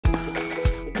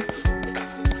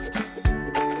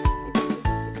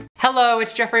Hello,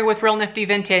 it's Jeffrey with Real Nifty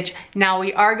Vintage. Now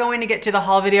we are going to get to the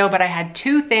haul video, but I had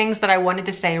two things that I wanted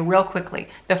to say real quickly.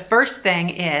 The first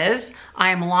thing is I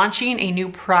am launching a new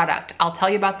product. I'll tell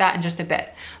you about that in just a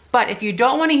bit. But if you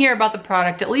don't want to hear about the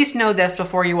product, at least know this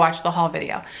before you watch the haul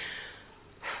video.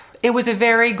 It was a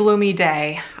very gloomy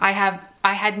day. I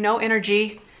had no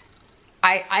energy.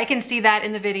 I can see that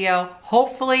in the video.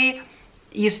 Hopefully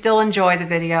you still enjoy the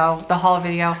video, the haul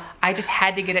video. I just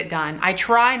had to get it done. I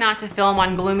try not to film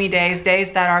on gloomy days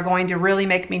that are going to really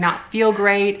make me not feel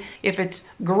great. If it's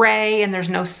gray and there's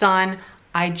no sun,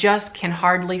 I just can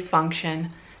hardly function.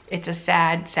 It's a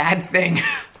sad, sad thing.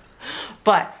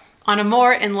 But on a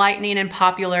more enlightening and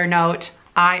popular note,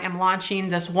 I am launching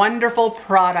this wonderful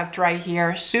product right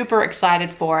here. Super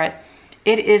excited for it.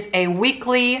 It is a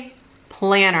weekly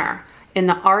planner in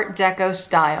the Art Deco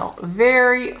style.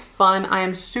 Very fun. I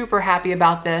am super happy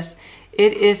about this.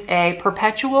 It is a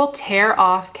perpetual tear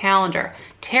off calendar.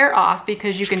 Tear off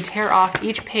because you can tear off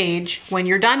each page when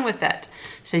you're done with it.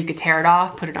 So you could tear it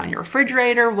off, put it on your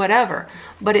refrigerator, whatever.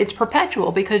 But it's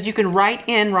perpetual because you can write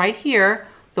in right here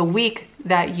the week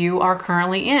that you are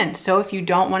currently in. So if you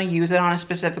don't want to use it on a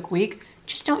specific week,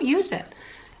 just don't use it.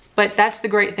 But that's the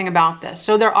great thing about this.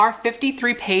 So there are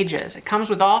 53 pages. It comes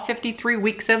with all 53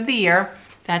 weeks of the year.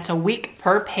 That's a week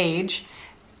per page.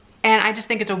 And I just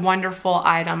think it's a wonderful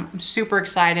item. I'm super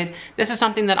excited. This is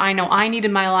something that I know I need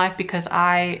in my life because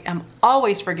I am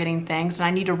always forgetting things and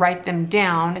I need to write them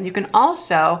down. And you can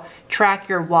also track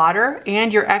your water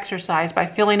and your exercise by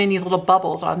filling in these little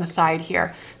bubbles on the side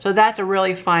here. So that's a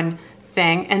really fun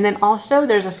thing. And then also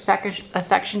there's a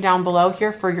section down below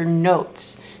here for your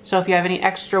notes. So if you have any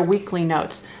extra weekly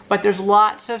notes, but there's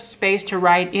lots of space to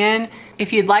write in.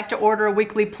 If you'd like to order a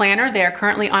weekly planner, they are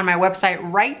currently on my website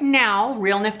right now,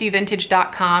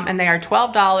 realniftyvintage.com, and they are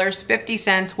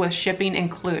 $12.50 with shipping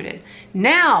included.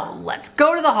 Now, let's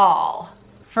go to the haul.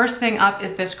 First thing up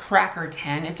is this cracker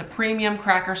tin. It's a premium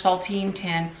cracker saltine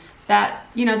tin that,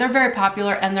 you know, they're very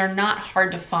popular and they're not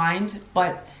hard to find,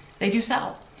 but they do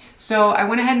sell. So I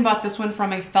went ahead and bought this one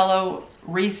from a fellow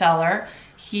reseller.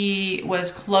 He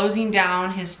was closing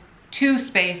down his 2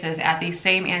 spaces at the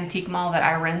same antique mall that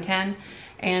I rent in.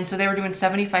 And so they were doing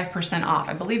 75% off.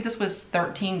 I believe this was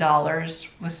 $13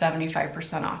 with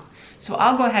 75% off. So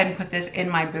I'll go ahead and put this in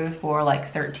my booth for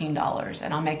like $13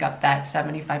 and I'll make up that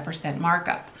 75%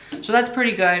 markup. So that's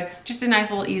pretty good. Just a nice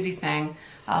little easy thing.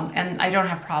 And I don't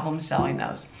have problems selling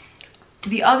those.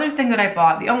 The other thing that I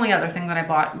bought, the only other thing that I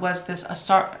bought was this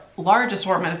large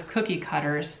assortment of cookie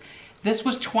cutters. This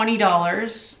was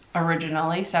 $20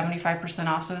 originally, 75%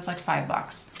 off, so that's like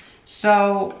 $5.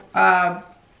 So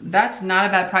that's not a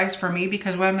bad price for me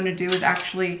because what I'm gonna do is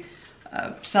actually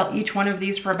sell each one of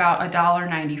these for about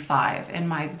 $1.95 in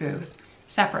my booth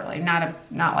separately, not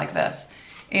like this.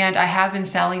 And I have been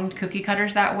selling cookie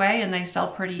cutters that way and they sell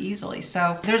pretty easily.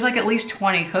 So there's like at least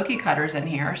 20 cookie cutters in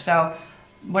here. So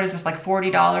what is this, like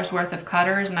 $40 worth of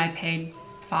cutters and I paid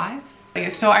 $5?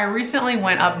 So I recently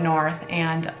went up north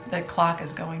and the clock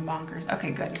is going bonkers.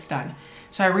 Okay, good, it's done.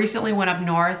 So I recently went up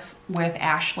north with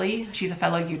Ashley. She's a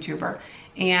fellow YouTuber.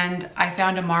 And I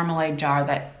found a marmalade jar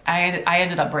that I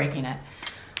ended up breaking it.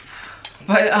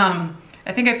 But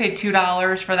I think I paid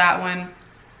 $2 for that one.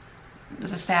 It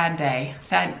was a sad day,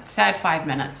 sad 5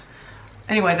 minutes.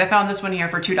 Anyways, I found this one here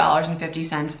for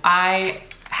 $2.50. I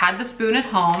had the spoon at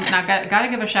home and I've got to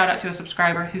give a shout out to a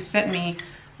subscriber who sent me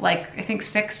like I think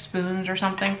 6 spoons or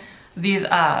something, these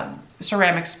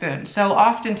ceramic spoons. So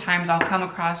oftentimes I'll come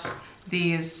across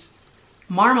these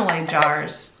marmalade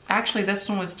jars. Actually, this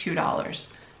one was $2,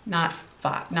 not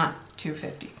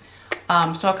 $2.50.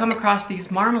 So I'll come across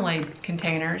these marmalade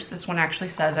containers. This one actually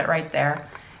says it right there.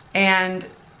 And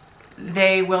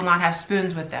they will not have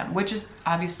spoons with them, which is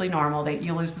obviously normal.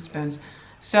 You lose the spoons.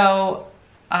 So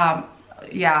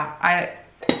yeah,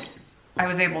 I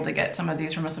was able to get some of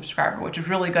these from a subscriber, which is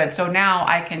really good. So now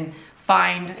I can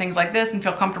find things like this and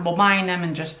feel comfortable buying them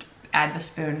and just add the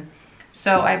spoon.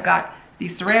 So I've got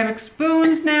these ceramic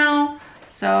spoons now.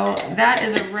 So that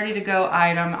is a ready to go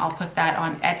item. I'll put that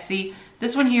on Etsy.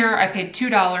 This one here I paid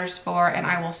 $2 for and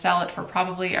I will sell it for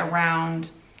probably around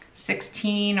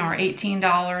 $16 or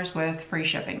 $18 with free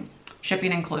shipping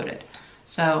included.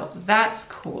 So that's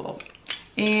cool.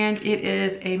 And it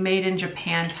is a made in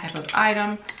Japan type of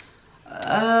item.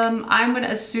 I'm gonna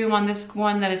assume on this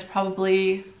one that it's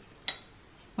probably,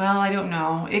 well, I don't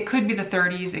know. It could be the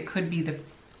 30s, it could be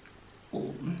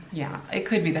yeah, it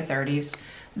could be the 30s.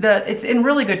 It's in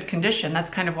really good condition. That's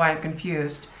kind of why I'm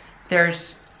confused.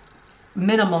 There's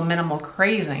minimal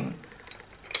crazing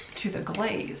to the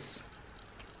glaze.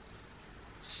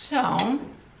 So,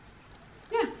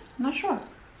 yeah, I'm not sure.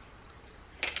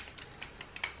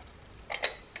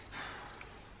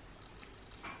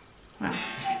 Well,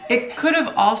 it could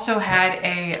have also had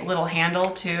a little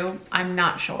handle too. I'm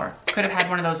not sure. Could have had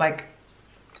one of those, like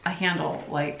a handle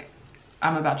like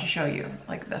I'm about to show you,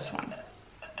 like this one.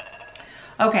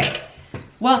 Okay,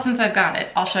 well, since I've got it,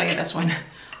 I'll show you this one.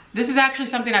 This is actually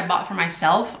something I bought for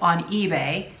myself on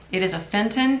eBay. It is a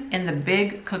Fenton in the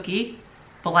big cookie,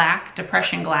 black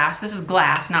depression glass. This is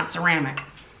glass, not ceramic.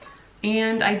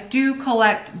 And I do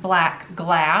collect black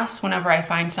glass whenever I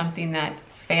find something that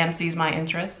fancies my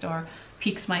interest or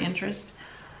piques my interest.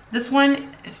 This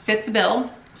one fit the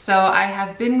bill. So I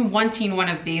have been wanting one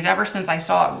of these ever since I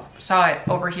saw it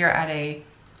over here at a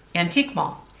antique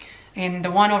mall. And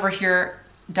the one over here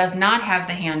does not have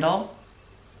the handle,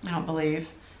 I don't believe.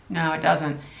 No, it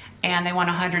doesn't. And they want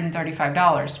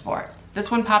 $135 for it.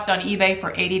 This one popped on eBay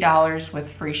for $80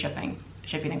 with free shipping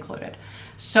included.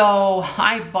 So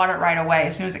I bought it right away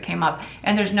as soon as it came up.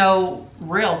 And there's no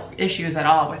real issues at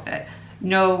all with it.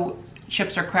 No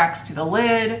chips or cracks to the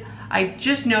lid. I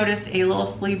just noticed a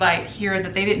little flea bite here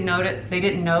that they didn't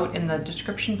note in the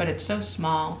description, but it's so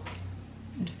small.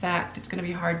 In fact, it's gonna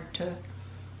be hard to,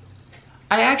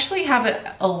 I actually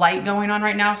have a light going on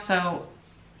right now, so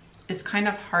it's kind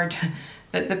of hard to,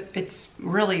 it's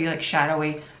really like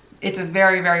shadowy. It's a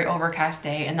very, very overcast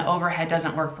day and the overhead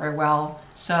doesn't work very well.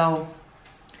 So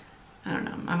I don't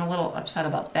know, I'm a little upset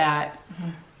about that.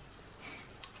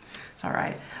 It's all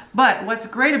right. But what's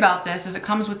great about this is it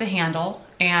comes with the handle,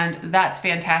 and that's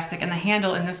fantastic. And the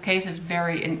handle in this case is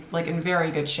in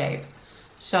very good shape.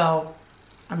 So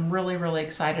I'm really, really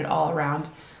excited all around.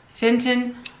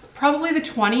 Fenton, probably the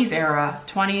 20s era,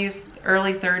 20s,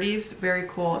 early 30s, very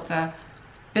cool. It's a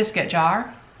biscuit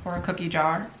jar or a cookie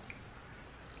jar.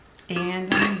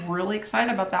 And I'm really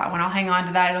excited about that one. I'll hang on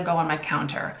to that, it'll go on my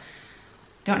counter.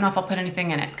 Don't know if I'll put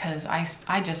anything in it because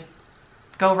I just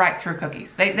go right through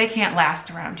cookies. They can't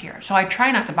last around here. So I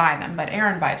try not to buy them, but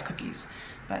Aaron buys cookies.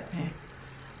 But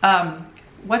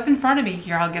what's in front of me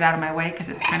here, I'll get out of my way because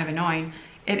it's kind of annoying.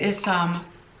 It is some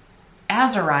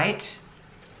azurite,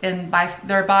 and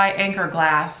they're by Anchor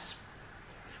Glass,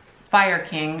 Fire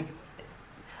King.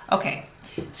 Okay,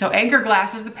 so Anchor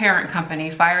Glass is the parent company.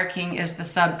 Fire King is the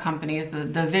sub company, the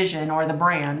division or the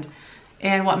brand.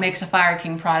 And what makes a Fire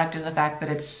King product is the fact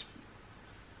that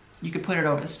you could put it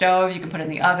over the stove, you can put it in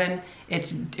the oven.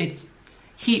 It's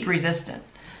heat resistant.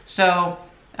 So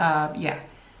yeah,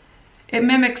 it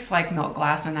mimics like milk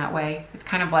glass in that way. It's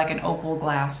kind of like an opal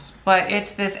glass, but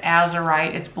it's this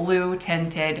azurite. It's blue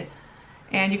tinted,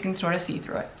 and you can sort of see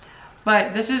through it.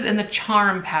 But this is in the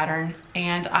charm pattern,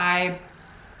 and I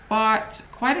bought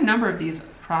quite a number of these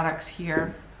products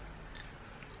here.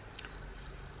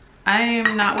 I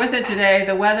am not with it today.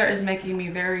 The weather is making me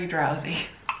very drowsy.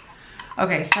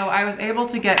 Okay, so I was able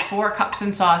to get 4 cups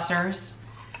and saucers.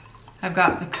 I've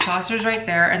got the saucers right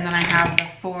there, and then I have the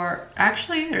 4,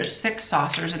 actually there's 6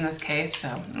 saucers in this case, so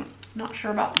I'm not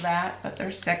sure about that, but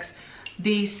there's 6.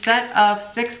 The set of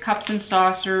 6 cups and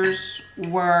saucers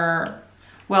were,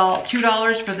 well,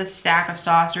 $2 for the stack of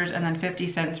saucers and then 50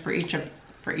 cents for each of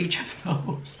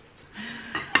those.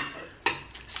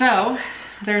 So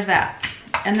there's that.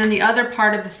 And then the other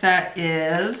part of the set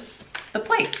is the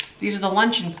plates. These are the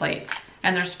luncheon plates,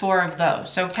 and there's 4 of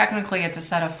those. So technically it's a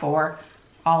set of 4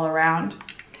 all around.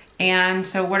 And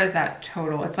so what is that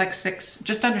total? It's like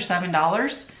just under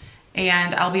 $7.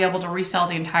 And I'll be able to resell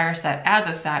the entire set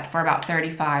as a set for about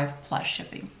 $35 plus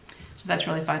shipping. So that's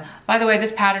really fun. By the way,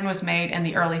 this pattern was made in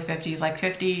the early 50s, like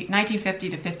 1950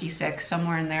 to 56,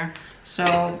 somewhere in there.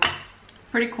 So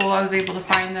pretty cool. I was able to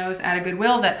find those at a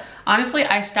Goodwill that honestly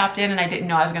I stopped in and I didn't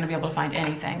know I was going to be able to find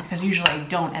anything, because usually I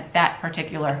don't at that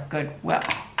particular Goodwill.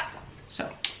 So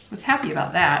I was happy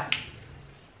about that.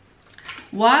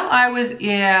 While I was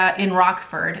in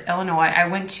Rockford, Illinois, I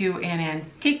went to an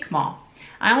antique mall.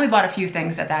 I only bought a few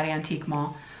things at that antique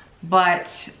mall,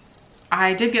 but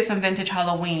I did get some vintage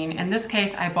Halloween. In this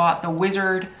case, I bought the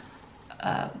Wizard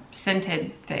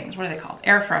scented things. What are they called?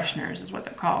 Air fresheners is what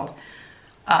they're called.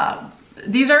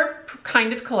 These are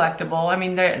kind of collectible. I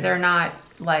mean, they're not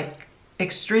like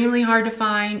extremely hard to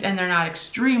find, and they're not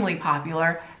extremely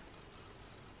popular.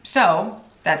 So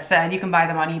that said, you can buy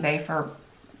them on eBay for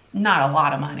not a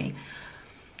lot of money.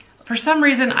 For some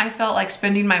reason, I felt like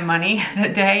spending my money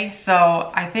that day,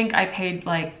 so I think I paid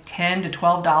like $10 to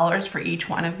 $12 for each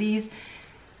one of these.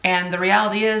 And the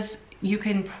reality is, you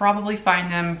can probably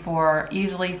find them for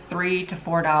easily $3 to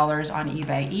 $4 on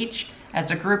eBay each. As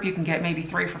a group, you can get maybe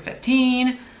 3 for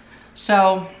 $15.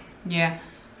 So yeah,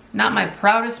 not my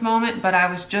proudest moment, but I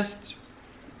was just,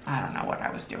 I don't know what I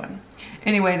was doing.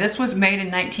 Anyway, this was made in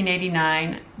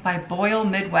 1989 by Boyle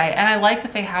Midway, and I like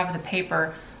that they have the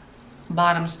paper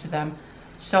bottoms to them.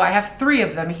 So I have 3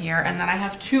 of them here, and then I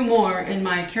have 2 more in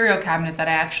my curio cabinet that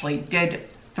I actually did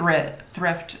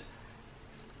thrift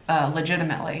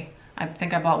legitimately. I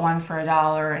think I bought one for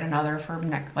 $1 and another for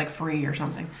like free or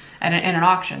something in an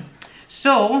auction.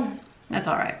 So that's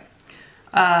all right.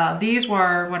 These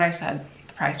were what I said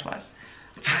the price was.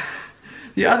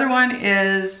 The other one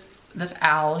is this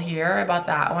owl here. I bought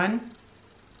that one.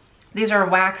 These are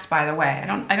wax, by the way.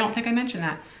 I don't think I mentioned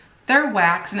that. They're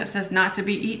wax, and it says not to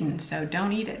be eaten, so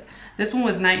don't eat it. This one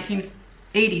was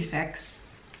 1986,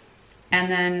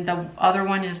 and then the other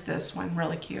one is this one,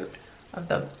 really cute, of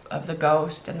the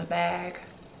ghost in the bag.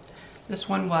 This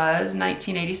one was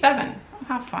 1987. Oh,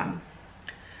 how fun!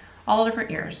 All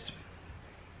different years.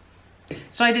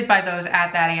 So I did buy those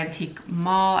at that antique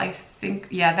mall. I think,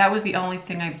 yeah, that was the only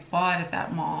thing I bought at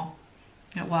that mall.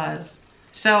 It was.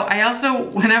 So I also,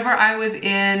 whenever I was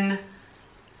in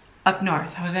up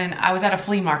north, I was at a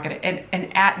flea market,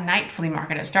 an at night flea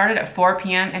market. It started at 4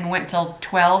 p.m. and went till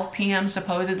 12 p.m.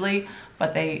 supposedly,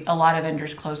 but a lot of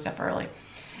vendors closed up early.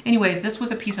 Anyways, this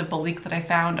was a piece of Balik that I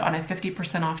found on a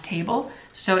 50% off table.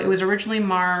 So it was originally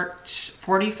marked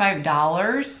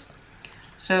 $45.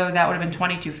 So that would have been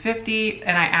 $22.50,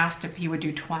 and I asked if he would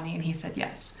do 20, and he said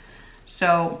yes.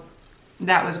 So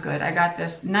that was good. I got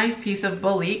this nice piece of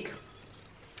Balik.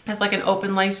 It has like an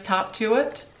open lace top to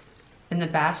it in the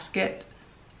basket,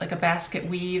 like a basket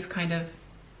weave kind of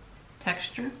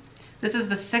texture. This is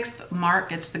the 6th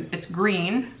mark. It's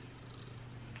green.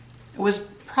 It was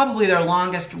probably their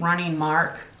longest running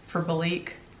mark for Balik.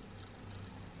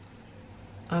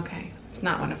 Okay, it's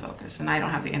not one to focus, and I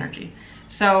don't have the energy.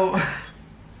 So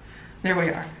there we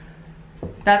are.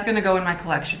 That's gonna go in my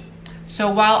collection. So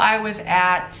while I was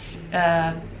at,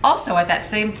 also at that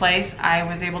same place, I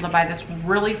was able to buy this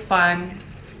really fun,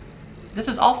 this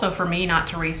is also for me, not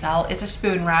to resell. It's a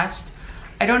spoon rest.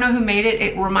 I don't know who made it.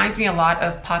 It reminds me a lot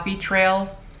of Poppy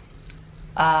Trail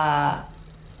by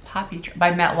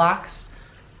Metlocks,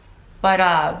 but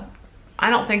I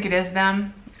don't think it is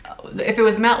them. If it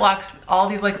was Metlocks, all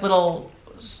these like little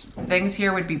things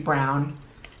here would be brown,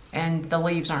 and the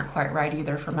leaves aren't quite right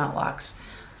either for Metlocks.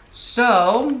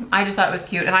 So I just thought it was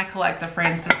cute, and I collect the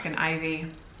Franciscan ivy.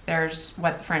 There's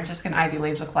what the Franciscan ivy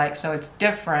leaves look like, so it's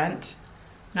different,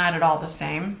 not at all the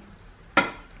same.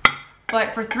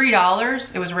 But for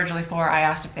 $3, it was originally $4. I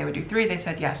asked if they would do 3, they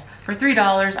said yes. For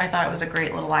 $3, I thought it was a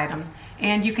great little item.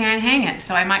 And you can hang it,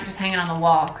 so I might just hang it on the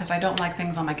wall, because I don't like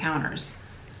things on my counters.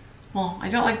 Well, I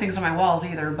don't like things on my walls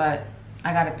either, but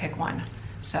I gotta pick one.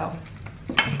 So,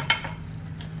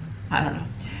 I don't know.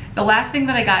 The last thing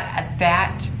that I got at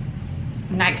that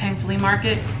nighttime flea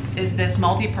market is this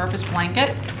multi-purpose blanket,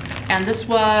 and this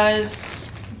was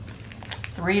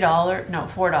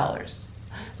 $4.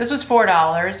 This was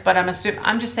 $4, but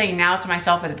I'm just saying now to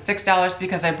myself that it's $6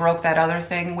 because I broke that other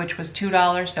thing, which was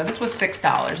 $2. So this was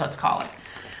 $6, let's call it.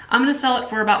 I'm gonna sell it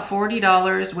for about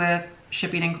 $40 with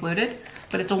shipping included,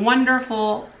 but it's a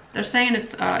wonderful, they're saying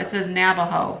it's, it says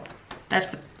Navajo. That's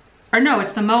the, or no,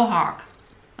 it's the Mohawk.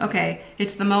 Okay,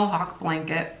 it's the Mohawk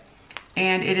blanket,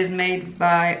 and it is made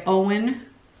by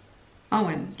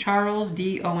Charles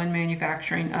D. Owen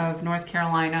Manufacturing of North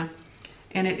Carolina,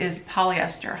 and it is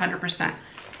polyester, 100%.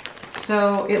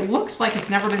 So it looks like it's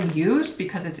never been used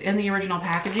because it's in the original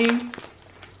packaging.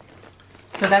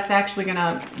 So that's actually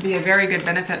gonna be a very good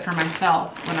benefit for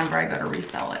myself whenever I go to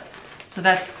resell it. So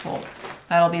that's cool.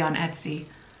 That'll be on Etsy,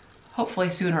 hopefully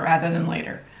sooner rather than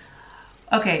later.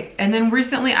 Okay, and then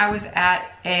recently I was at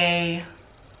I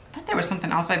thought there was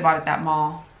something else I bought at that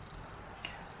mall.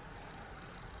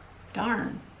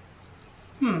 Darn.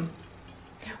 Well,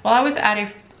 I was at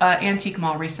a antique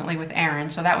mall recently with Aaron,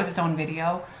 so that was its own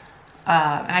video.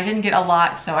 And I didn't get a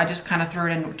lot, so I just kind of threw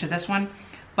it into this one.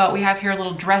 But we have here a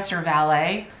little dresser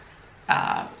valet.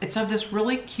 It's of this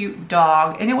really cute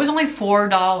dog, and it was only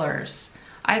 $4.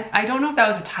 I don't know if that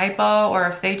was a typo or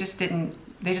if they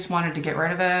just wanted to get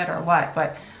rid of it or what,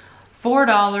 but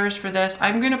 $4 for this.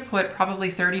 I'm gonna put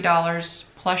probably $30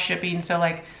 plus shipping, so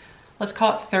like, let's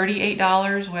call it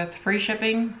 $38 with free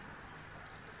shipping.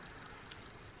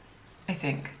 I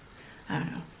think, I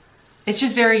don't know. It's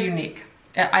just very unique.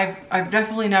 I've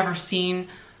definitely never seen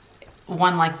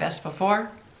one like this before,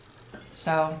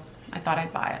 so I thought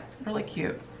I'd buy it. Really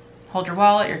cute. Hold your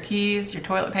wallet, your keys, your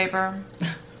toilet paper.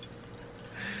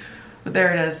 But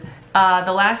there it is.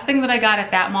 The last thing that I got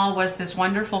at that mall was this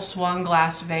wonderful swung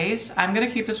glass vase. I'm gonna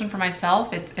keep this one for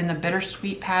myself. It's in the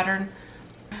bittersweet pattern.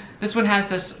 This one has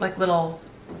this like little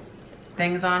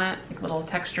things on it, like little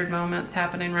textured moments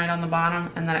happening right on the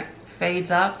bottom, and then it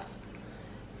fades up.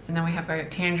 And then we have like a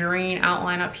tangerine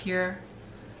outline up here.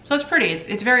 So it's pretty.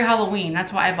 It's very Halloween.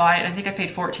 That's why I bought it. I think I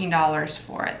paid $14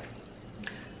 for it.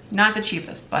 Not the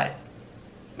cheapest, but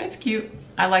it's cute.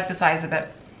 I like the size of it.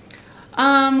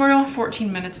 We're on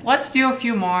 14 minutes. Let's do a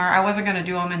few more. I wasn't gonna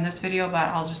do them in this video, but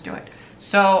I'll just do it.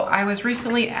 So I was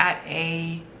recently at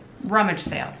a rummage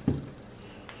sale.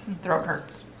 My throat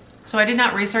hurts. So I did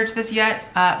not research this yet.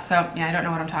 So yeah, I don't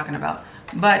know what I'm talking about.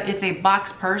 But it's a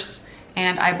box purse,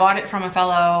 and I bought it from a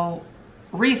fellow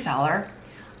reseller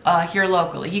here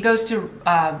locally. He goes to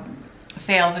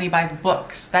sales and he buys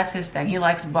books. That's his thing. He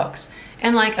likes books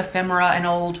and like ephemera and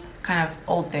old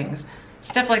things.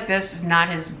 Stuff like this is not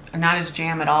his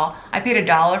jam at all. I paid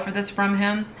 $1 for this from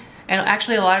him, and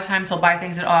actually a lot of times he'll buy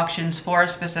things at auctions for a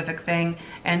specific thing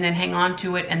and then hang on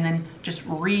to it and then just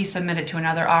resubmit it to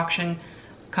another auction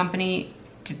company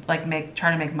to like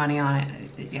try to make money on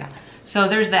it. Yeah, so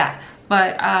there's that.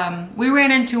 But we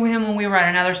ran into him when we were at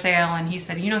another sale, and he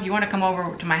said, you know, if you want to come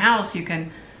over to my house, you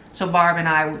can. So Barb and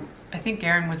I think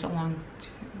Aaron was along too.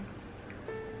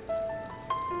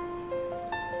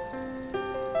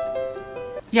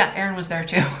 Yeah, Aaron was there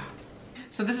too.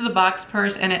 So this is a box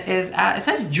purse, and it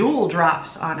says Jewel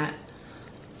Drops on it.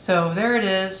 So there it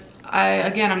is.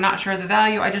 Again, I'm not sure of the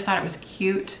value. I just thought it was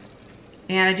cute.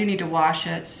 And I do need to wash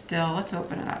it still. Let's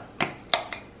open it up.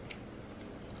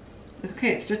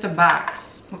 Okay, it's just a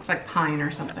box. Looks like pine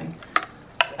or something.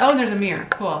 Oh, and there's a mirror.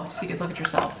 Cool, so you can look at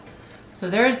yourself. So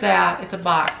there's that. It's a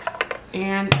box.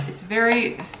 And it's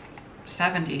very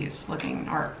 70s looking,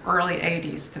 or early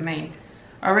 80s to me.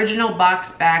 Original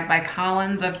box bag by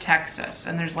Collins of Texas.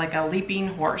 And there's like a leaping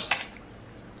horse.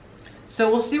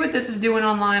 So we'll see what this is doing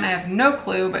online. I have no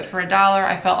clue, but for $1,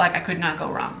 I felt like I could not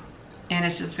go wrong. And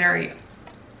it's just very,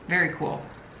 very cool.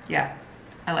 Yeah,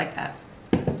 I like that.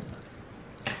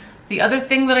 The other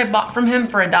thing that I bought from him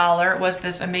for $1 was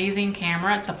this amazing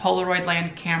camera. It's a Polaroid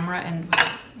land camera and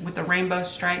with the rainbow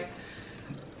stripe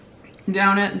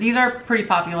down it. These are pretty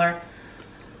popular.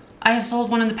 I have sold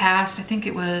one in the past. I think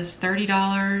it was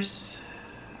 $30.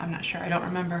 I'm not sure, I don't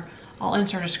remember. I'll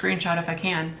insert a screenshot if I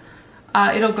can.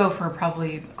 It'll go for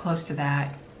probably close to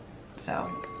that. So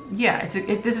yeah,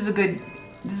 this is a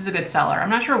good seller. I'm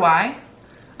not sure why.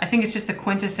 I think it's just the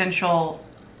quintessential,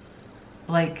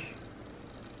 like,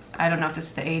 I don't know if this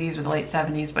is the 80s or the late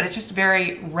 70s, but it's just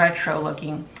very retro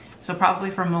looking. So probably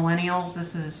for millennials,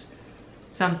 this is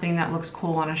something that looks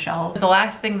cool on a shelf. The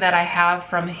last thing that I have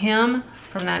from him,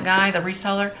 from that guy, the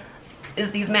reseller,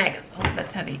 is these magazines. Oh,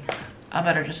 that's heavy. I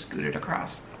better just scoot it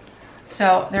across.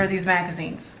 So there are these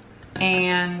magazines,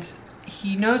 and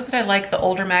he knows that I like the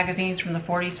older magazines from the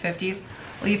 40s, 50s.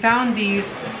 Well, he found these.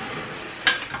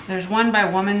 There's one by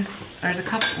there's a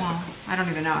couple, well, I don't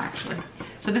even know actually.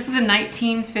 So this is a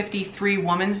 1953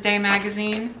 Woman's Day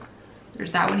magazine.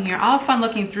 There's that one here. I'll have fun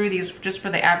looking through these just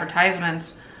for the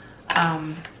advertisements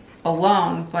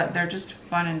alone, but they're just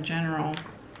fun in general.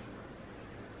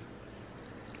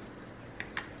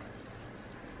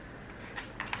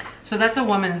 So that's a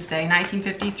Woman's Day,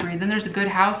 1953. Then there's a Good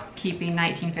Housekeeping,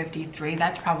 1953.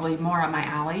 That's probably more up my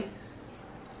alley.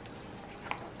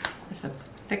 It's a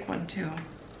thick one too.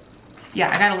 Yeah,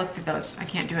 I gotta look through those. I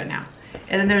can't do it now.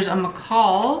 And then there's a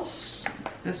McCall's.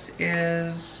 This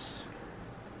is,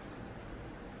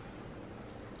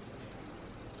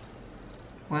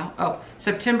 well, oh,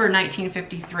 September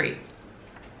 1953.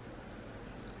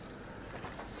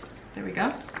 There we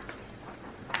go.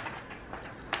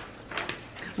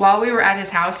 While we were at his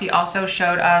house, he also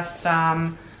showed us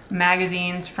some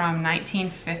magazines from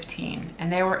 1915,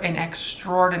 and they were in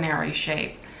extraordinary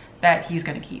shape that he's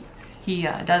gonna keep. He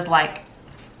does like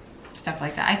stuff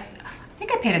like that. I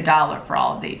think I paid $1 for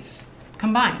all of these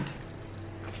combined.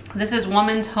 This is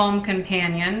Woman's Home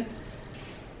Companion,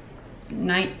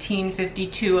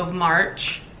 1952 of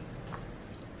March.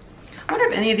 I wonder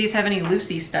if any of these have any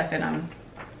Lucy stuff in them.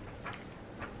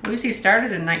 Lucy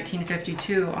started in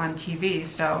 1952 on TV,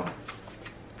 so,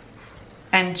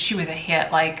 and she was a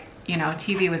hit. Like, you know,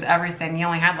 TV was everything. You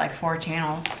only had like 4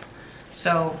 channels,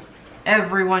 so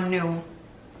everyone knew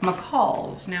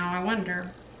McCall's. Now I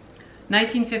wonder,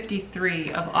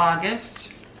 1953 of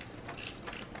August.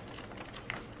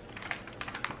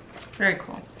 Very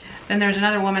cool. Then there's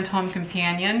another Woman's Home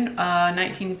Companion,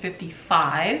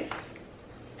 1955.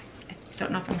 I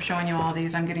don't know if I'm showing you all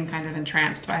these. I'm getting kind of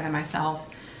entranced by them myself.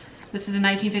 This is a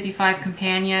 1955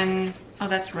 companion. Oh,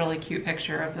 that's a really cute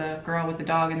picture of the girl with the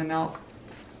dog and the milk.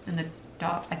 And the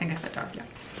dog, I think I said dog, yeah.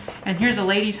 And here's a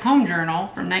lady's home journal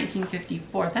from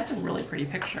 1954. That's a really pretty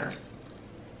picture.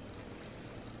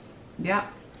 Yeah.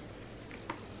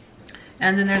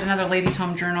 And then there's another ladies'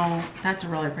 home journal. That's a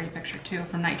really pretty picture too,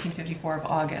 from 1954 of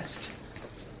August.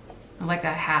 I like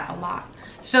that hat a lot.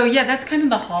 So yeah, that's kind of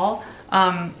the haul.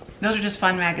 Those are just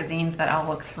fun magazines that I'll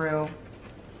look through.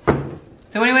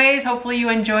 So anyways, hopefully you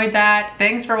enjoyed that.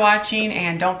 Thanks for watching,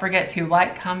 and don't forget to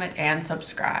like, comment, and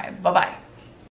subscribe. Bye-bye.